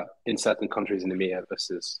deliver in certain countries in EMEA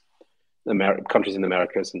versus countries in the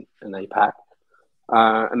Americas and APAC.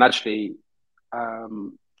 And actually,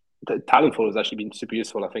 the talent pool has actually been super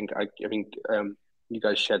useful. I think you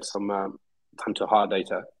guys shared some time to hire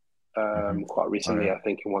data quite recently. I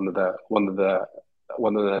think in one of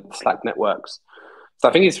the Slack networks. So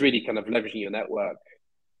I think it's really kind of leveraging your network,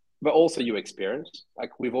 but also your experience.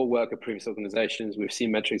 Like, we've all worked at previous organizations. We've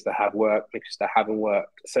seen metrics that have worked, metrics that haven't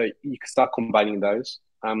worked. So you can start combining those.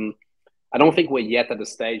 I don't think we're yet at the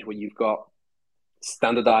stage where you've got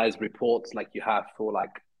standardized reports like you have for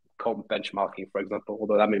like comp benchmarking, for example,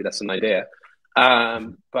 although that's an idea.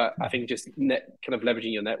 But I think just kind of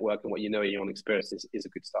leveraging your network and what you know in your own experience is a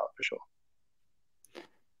good start for sure.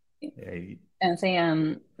 Yeah. And say,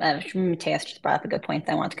 Matthias just brought up a good point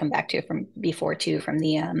that I want to come back to from before too, from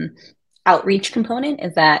the outreach component,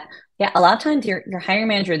 is that, yeah, a lot of times your hiring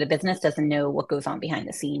manager of the business doesn't know what goes on behind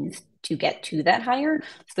the scenes to get to that hire.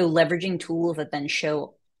 So leveraging tools that then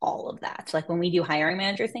show all of that. So like when we do hiring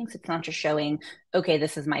manager things, it's not just showing, okay,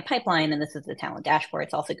 this is my pipeline and this is the talent dashboard.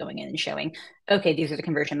 It's also going in and showing, okay, these are the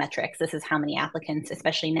conversion metrics. This is how many applicants,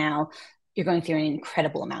 especially now, you're going through an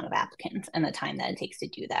incredible amount of applicants and the time that it takes to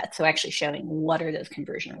do that. So actually showing what are those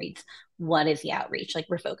conversion rates? What is the outreach? Like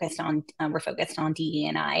we're focused on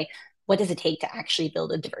DE&I. What does it take to actually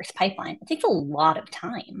build a diverse pipeline? It takes a lot of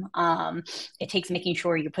time. It takes making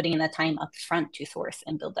sure you're putting in that time up front to source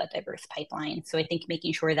and build that diverse pipeline. So I think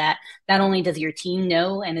making sure that not only does your team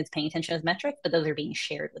know and is paying attention to those metrics, but those are being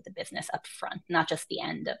shared with the business up front, not just the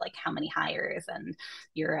end of like how many hires and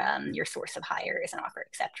your source of hires and offer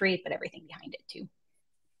accept rate, but everything behind it too.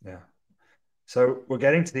 Yeah. So we're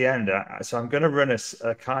getting to the end. So I'm going to run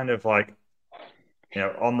a kind of like,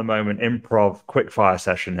 on the moment improv quickfire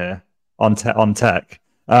session here on tech.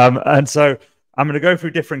 And so I'm going to go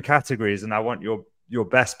through different categories, and I want your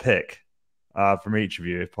best pick from each of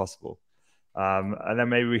you, if possible. And then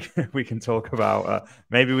maybe we can talk about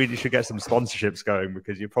maybe we should get some sponsorships going,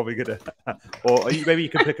 because you're probably going to, or maybe you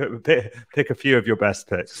can pick a few of your best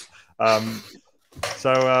picks.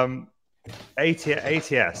 So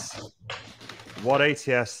ATS. What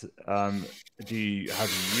ATS have you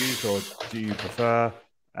used or do you prefer,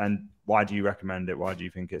 and why do you recommend it? Why do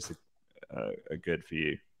you think it's a good for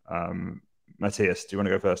you? Matthias, do you want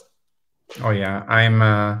to go first? Oh yeah,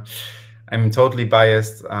 I'm totally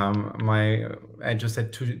biased. I just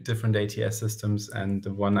had 2 different ATS systems, and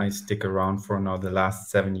the one I stick around for now the last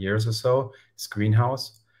 7 years or so is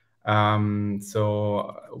Greenhouse.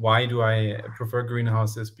 So why do I prefer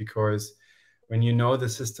Greenhouse? Is because when you know the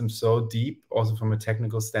system so deep, also from a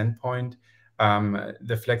technical standpoint,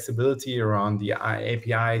 the flexibility around the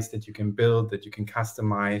APIs that you can build, that you can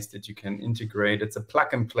customize, that you can integrate, it's a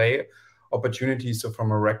plug and play opportunity. So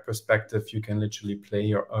from a rec perspective, you can literally play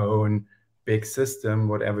your own big system,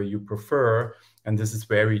 whatever you prefer. And this is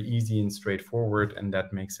very easy and straightforward. And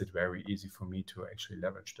that makes it very easy for me to actually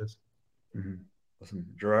leverage this. Awesome.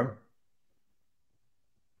 Jerome?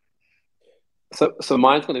 So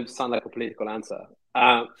mine's going to sound like a political answer,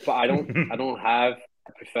 but I don't have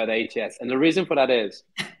a preferred ATS, and the reason for that is,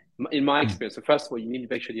 in my experience. So first of all, you need to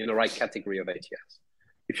make sure you're in the right category of ATS.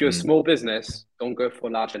 If you're a small business, don't go for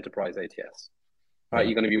a large enterprise ATS. Right,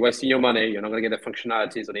 you're going to be wasting your money. You're not going to get the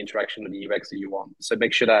functionalities or the interaction or the UX that you want. So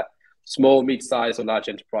make sure that small, mid-size, or large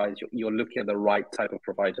enterprise, you're looking at the right type of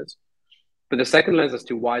providers. But the second lens as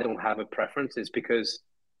to why I don't have a preference is because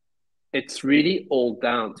it's really all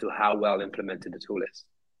down to how well implemented the tool is.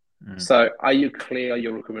 So are you clear on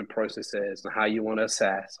your recruitment processes and how you want to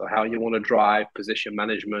assess or how you want to drive position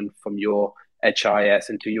management from your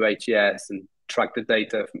HIS into your ATS and track the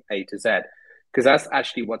data from A to Z? Because that's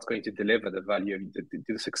actually what's going to deliver the value of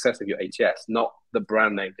the success of your ATS, not the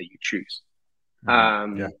brand name that you choose.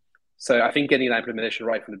 So I think getting that implementation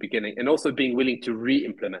right from the beginning, and also being willing to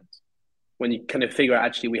re-implement when you kind of figure out,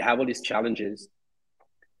 actually, we have all these challenges.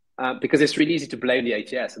 Because it's really easy to blame the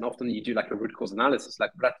ATS, and often you do like a root cause analysis,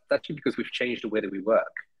 like that's actually because we've changed the way that we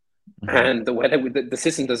work, and the way that the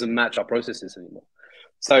system doesn't match our processes anymore.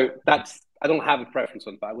 So I don't have a preference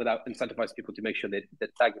on that, without incentivize people to make sure they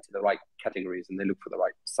tag into the right categories and they look for the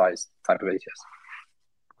right size type of ATS.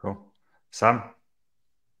 Cool. Sam?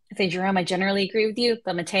 I say, Jerome, I generally agree with you,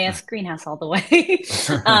 but Matthias, Greenhouse all the way.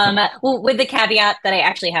 Well, with the caveat that I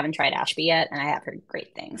actually haven't tried Ashby yet, and I have heard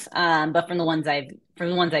great things. But from the ones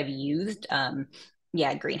I've used,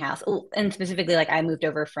 yeah, Greenhouse. Oh, and specifically, like I moved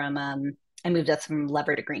us from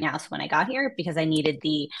Lever to Greenhouse when I got here, because I needed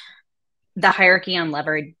the hierarchy on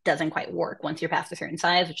Lever doesn't quite work once you're past a certain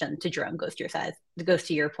size, which then to Jerome goes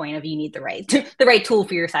to your point of you need the right tool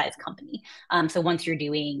for your size company. So once you're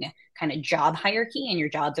doing kind of job hierarchy and your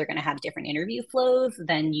jobs are going to have different interview flows,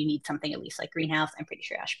 then you need something at least like Greenhouse. I'm pretty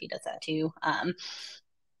sure Ashby does that too.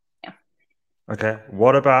 Yeah. Okay.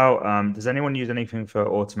 What about, does anyone use anything for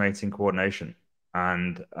automating coordination,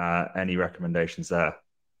 and any recommendations there?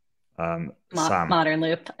 Sam. Modern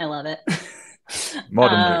Loop. I love it.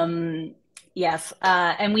 Modern Loop. Yes.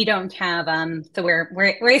 And we don't have, so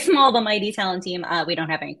we're a small but mighty talent team. We don't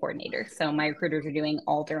have any coordinators. So my recruiters are doing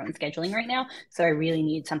all their own scheduling right now. So I really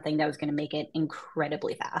need something that was going to make it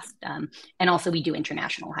incredibly fast. And also we do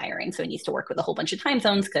international hiring. So it needs to work with a whole bunch of time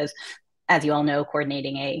zones, because as you all know,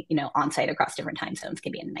 coordinating on-site across different time zones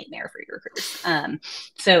can be a nightmare for your recruiters.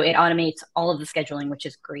 So it automates all of the scheduling, which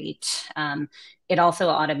is great. It also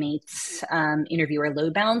automates interviewer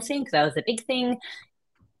load balancing, because that was a big thing.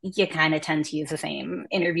 You kind of tend to use the same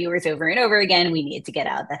interviewers over and over again. We need to get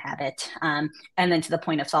out of that habit. And then to the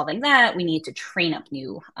point of solving that, we need to train up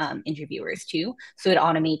new interviewers too. So it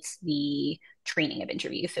automates the training of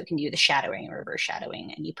interviews. So it can do the shadowing and reverse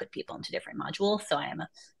shadowing, and you put people into different modules. So I'm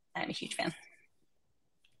a huge fan.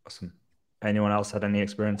 Awesome. Anyone else had any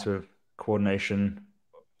experience with coordination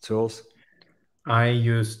tools? I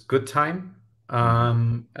used GoodTime,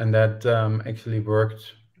 and that actually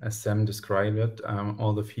worked as Sam described it,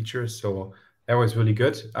 all the features. So that was really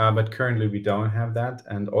good. But currently we don't have that.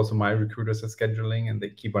 And also my recruiters are scheduling, and they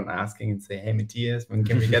keep on asking and say, hey, Matthias, when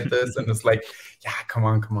can we get this? And it's like, yeah, come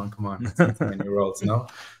on. It's not so many roles, no?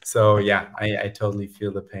 So yeah, I totally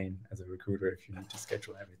feel the pain as a recruiter if you need to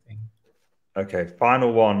schedule everything. Okay,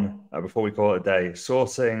 final one before we call it a day.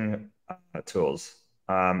 Sourcing tools.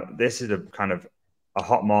 This is a kind of a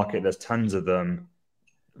hot market. There's tons of them,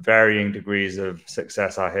 varying degrees of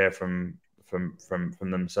success I hear from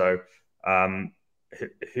them. So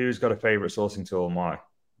who's got a favorite sourcing tool and why?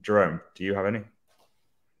 Jerome, do you have any?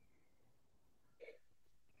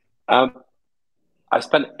 I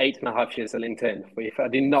spent 8.5 years at LinkedIn. If I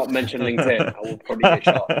did not mention LinkedIn, I will probably get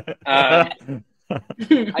shot.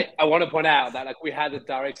 I want to point out that we had a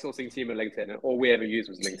direct sourcing team at LinkedIn, and all we ever used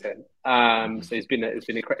was LinkedIn. So it's been an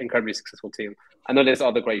incredibly successful team. I know there's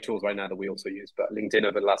other great tools right now that we also use, but LinkedIn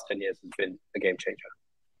over the last 10 years has been a game changer.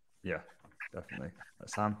 Yeah, definitely.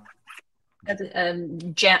 Sam?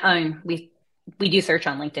 We do search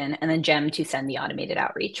on LinkedIn, and then Gem to send the automated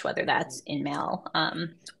outreach, whether that's in mail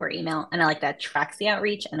or email. And I like that tracks the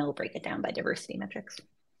outreach, and it will break it down by diversity metrics.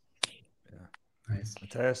 Yeah, nice.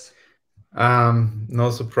 Matthias? No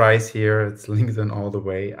surprise here, it's LinkedIn all the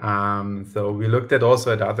way. So we looked at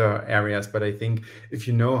also at other areas, but I think if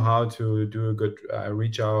you know how to do a good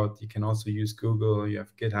reach out, you can also use Google, you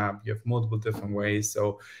have GitHub, you have multiple different ways.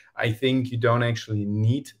 So I think you don't actually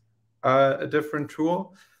need a different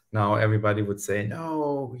tool. Now everybody would say,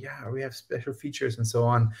 no, yeah, we have special features and so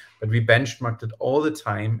on, but we benchmarked it all the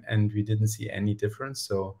time and we didn't see any difference.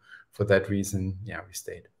 So for that reason, yeah, we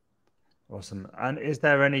stayed. Awesome. And is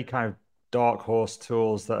there any kind of dark horse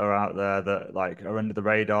tools that are out there that like are under the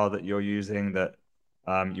radar that you're using that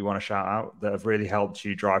you want to shout out that have really helped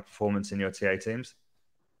you drive performance in your TA teams?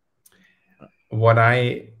 What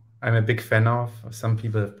I'm a big fan of, some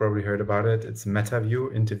people have probably heard about it, it's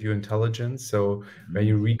MetaView, interview intelligence. So where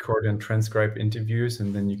you record and transcribe interviews,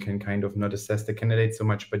 and then you can kind of not assess the candidate so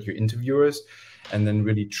much, but your interviewers, and then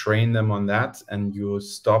really train them on that, and you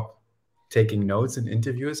stop taking notes in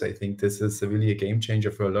interviews. I think this is really a game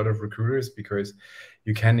changer for a lot of recruiters, because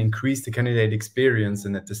you can increase the candidate experience,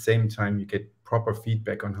 and at the same time you get proper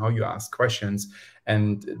feedback on how you ask questions.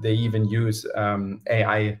 And they even use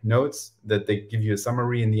AI notes that they give you a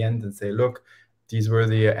summary in the end and say, look, these were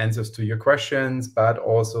the answers to your questions, but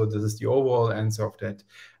also this is the overall answer of that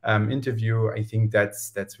interview. I think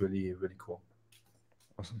that's really, really cool.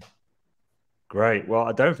 Awesome. Great. Well,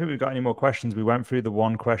 I don't think we've got any more questions. We went through the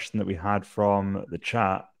one question that we had from the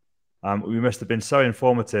chat. We must have been so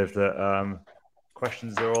informative that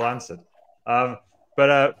questions are all answered.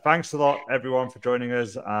 But thanks a lot, everyone, for joining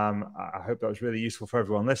us. I hope that was really useful for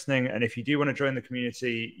everyone listening. And if you do want to join the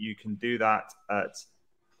community, you can do that at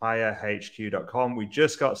hirehq.com. We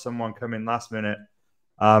just got someone come in last minute.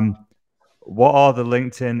 What are the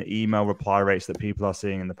LinkedIn email reply rates that people are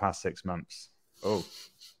seeing in the past 6 months? Oh,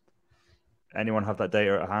 anyone have that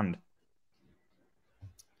data at hand?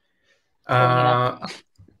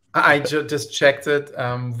 I just checked it.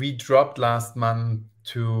 We dropped last month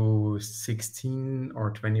to 16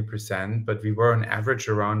 or 20%, but we were on average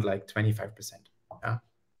around like 25%. Yeah.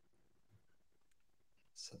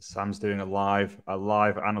 So Sam's doing a live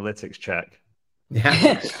analytics check.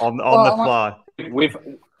 Yeah. on the fly.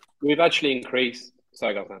 We've actually increased.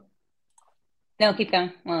 Sorry, go on. No, keep going.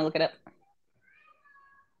 I want to look it up.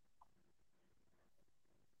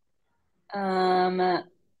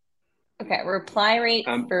 Okay, reply rate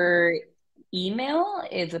for email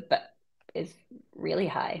is really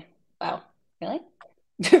high. Wow, really?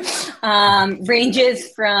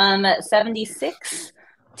 ranges from 76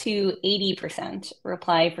 to 80%.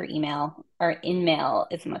 Reply for email or in-mail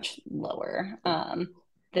is much lower.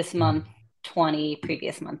 This month, 20,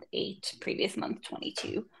 previous month, 8, previous month,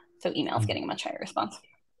 22. So email is getting a much higher response.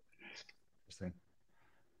 Interesting.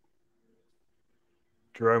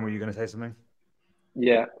 Jerome, were you going to say something?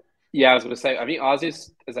 Yeah, I was going to say, I think ours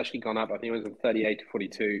has actually gone up. I think it was 38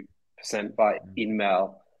 to 42% by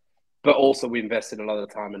email, but also we invested a lot of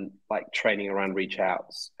the time in like training around reach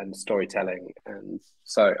outs and storytelling, and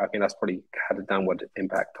so I think that's probably had a downward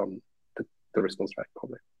impact on the response rate,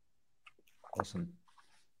 probably. Awesome.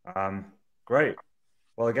 Great.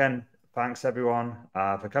 Well, again, thanks everyone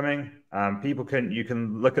for coming. You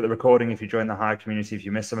can look at the recording if you join the Hive community if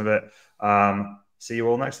you missed some of it. See you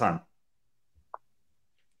all next time.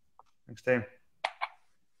 Thanks, team.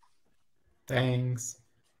 Thanks.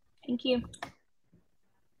 Thank you.